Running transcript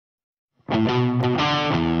Hi,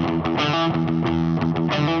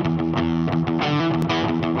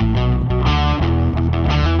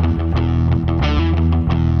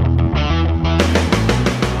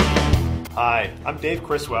 I'm Dave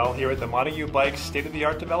Criswell here at the Montague Bikes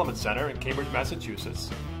State-of-the-Art Development Center in Cambridge, Massachusetts.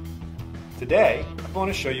 Today, I'm going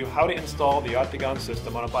to show you how to install the Octagon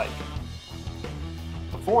system on a bike.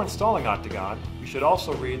 Before installing Octagon, you should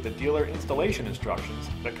also read the dealer installation instructions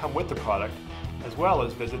that come with the product, as well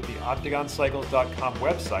as visit the octagoncycles.com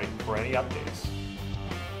website for any updates.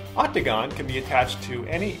 Octagon can be attached to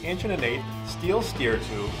any 1 1/8" steel steer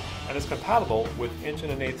tube and is compatible with 1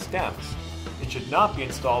 1/8" stems. It should not be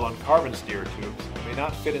installed on carbon steer tubes and may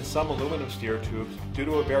not fit in some aluminum steer tubes due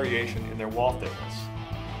to a variation in their wall thickness.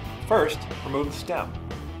 First, remove the stem.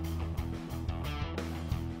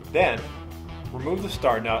 Then, remove the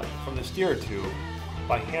star nut from the steer tube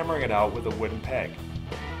by hammering it out with a wooden peg.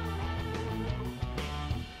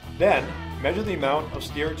 Then, measure the amount of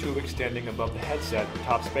steer tube extending above the headset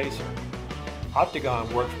top spacer.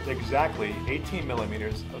 Octagon works with exactly 18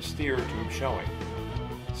 millimeters of steer tube showing.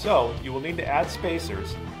 So, you will need to add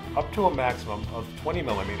spacers up to a maximum of 20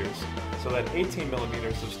 millimeters so that 18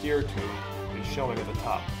 millimeters of steer tube is showing at the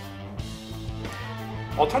top.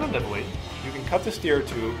 Alternatively, you can cut the steer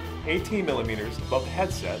tube 18 millimeters above the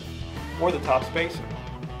headset or the top spacer.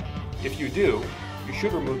 If you do, you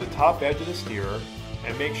should remove the top edge of the steerer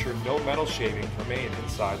and make sure no metal shavings remain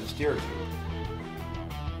inside the steer tube.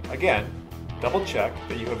 Again, double check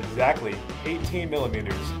that you have exactly 18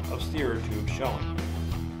 millimeters of steer tube showing.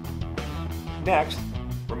 Next,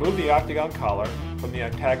 remove the Octagon collar from the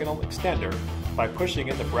octagonal extender by pushing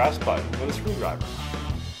in the brass button with a screwdriver.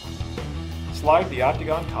 Slide the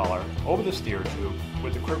Octagon collar over the steer tube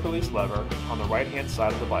with the quick release lever on the right hand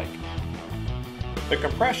side of the bike. The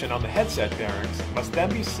compression on the headset bearings must then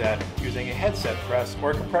be set using a headset press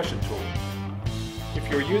or a compression tool. If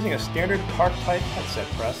you are using a standard park type headset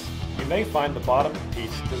press, you may find the bottom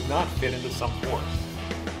piece does not fit into some force.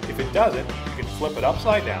 If it doesn't, you can flip it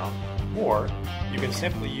upside down, or you can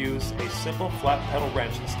simply use a simple flat pedal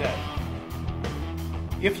wrench instead.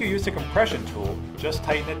 If you use a compression tool, just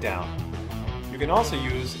tighten it down. You can also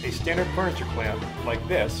use a standard furniture clamp like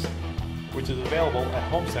this, which is available at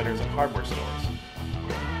home centers and hardware stores.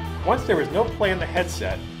 Once there is no play in the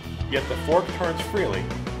headset, yet the fork turns freely,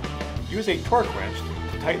 use a torque wrench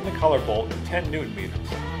to tighten the collar bolt to 10 Newton meters.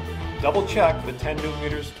 Double check the 10 Newton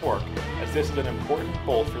meters torque, as this is an important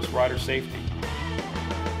bolt for rider safety.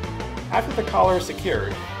 After the collar is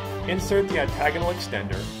secured, insert the octagonal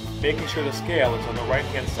extender, making sure the scale is on the right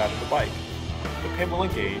hand side of the bike. The pin will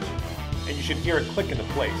engage, and you should hear it click into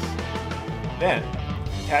place. Then,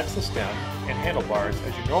 attach the stem and handlebars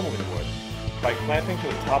as you normally would by clamping to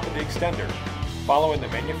the top of the extender, following the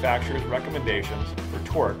manufacturer's recommendations for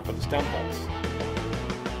torque for the stem bolts.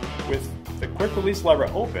 With the quick release lever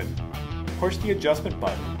open, push the adjustment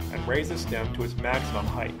button and raise the stem to its maximum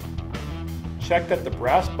height. Check that the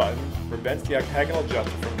brass button prevents the octagonal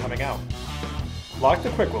adjuster from coming out. Lock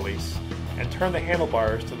the quick release and turn the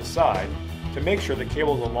handlebars to the side to make sure the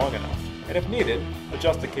cables are long enough, and if needed,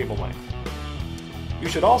 adjust the cable length. You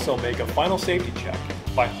should also make a final safety check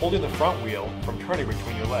by holding the front wheel from turning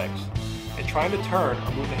between your legs and trying to turn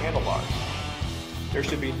or move the handlebars. There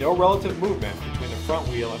should be no relative movement between the front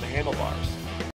wheel and the handlebars.